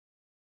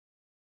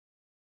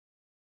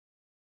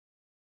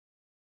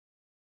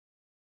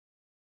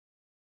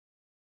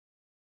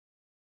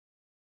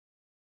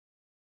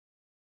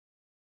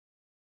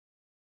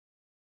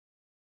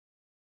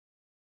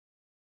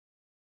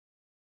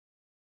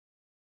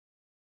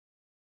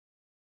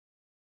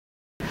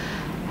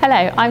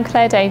Hello, I'm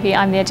Clare Davy.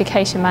 I'm the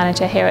Education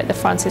Manager here at the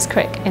Francis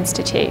Crick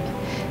Institute.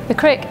 The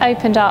Crick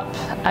opened up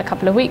a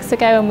couple of weeks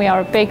ago and we are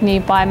a big new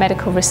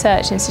biomedical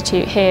research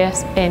institute here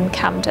in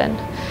Camden.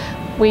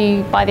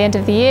 By the end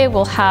of the year,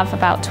 will have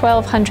about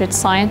 1,200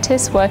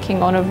 scientists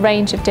working on a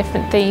range of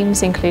different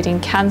themes, including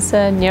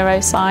cancer,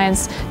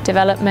 neuroscience,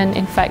 development,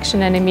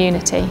 infection and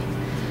immunity.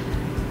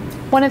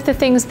 One of the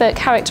things that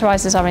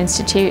characterises our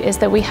institute is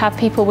that we have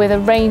people with a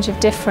range of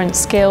different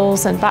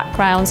skills and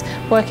backgrounds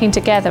working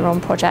together on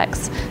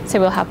projects. So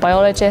we'll have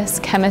biologists,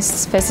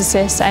 chemists,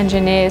 physicists,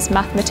 engineers,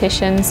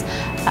 mathematicians,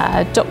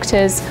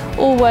 doctors,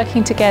 all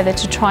working together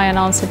to try and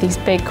answer these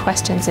big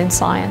questions in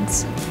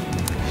science.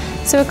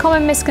 So a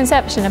common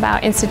misconception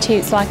about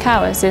institutes like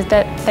ours is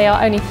that they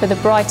are only for the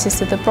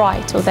brightest of the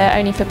bright, or they're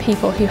only for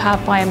people who have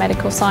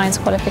biomedical science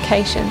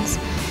qualifications.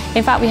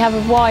 In fact, we have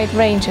a wide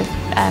range of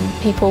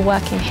people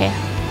working here.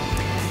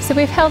 So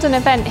we've held an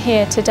event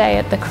here today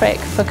at the Crick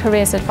for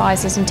careers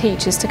advisors and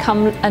teachers to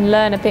come and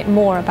learn a bit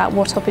more about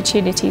what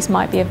opportunities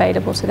might be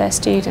available to their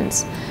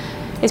students.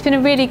 It's been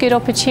a really good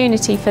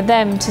opportunity for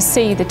them to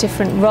see the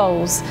different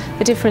roles,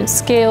 the different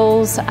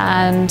skills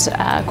and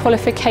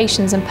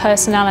qualifications and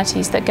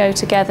personalities that go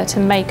together to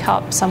make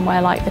up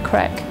somewhere like the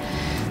Crick.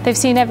 They've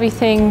seen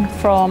everything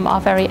from our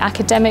very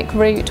academic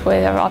route,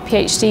 where there are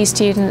PhD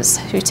students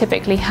who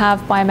typically have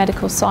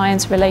biomedical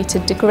science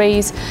related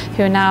degrees,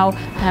 who are now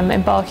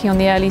embarking on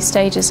the early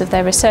stages of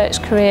their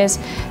research careers,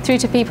 through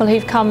to people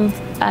who've come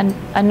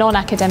a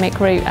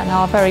non-academic route and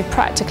are very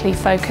practically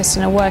focused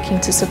and are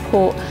working to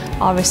support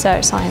our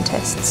research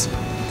scientists.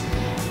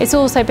 It's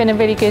also been a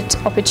really good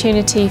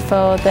opportunity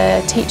for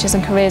the teachers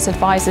and careers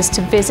advisors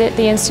to visit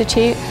the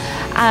Institute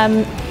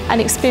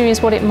and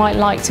experience what it might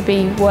like to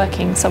be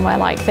working somewhere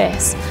like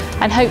this.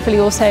 And hopefully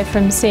also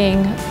from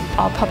seeing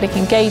our public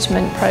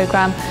engagement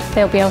programme,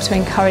 they'll be able to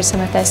encourage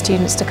some of their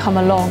students to come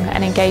along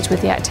and engage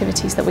with the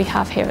activities that we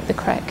have here at the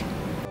Crick.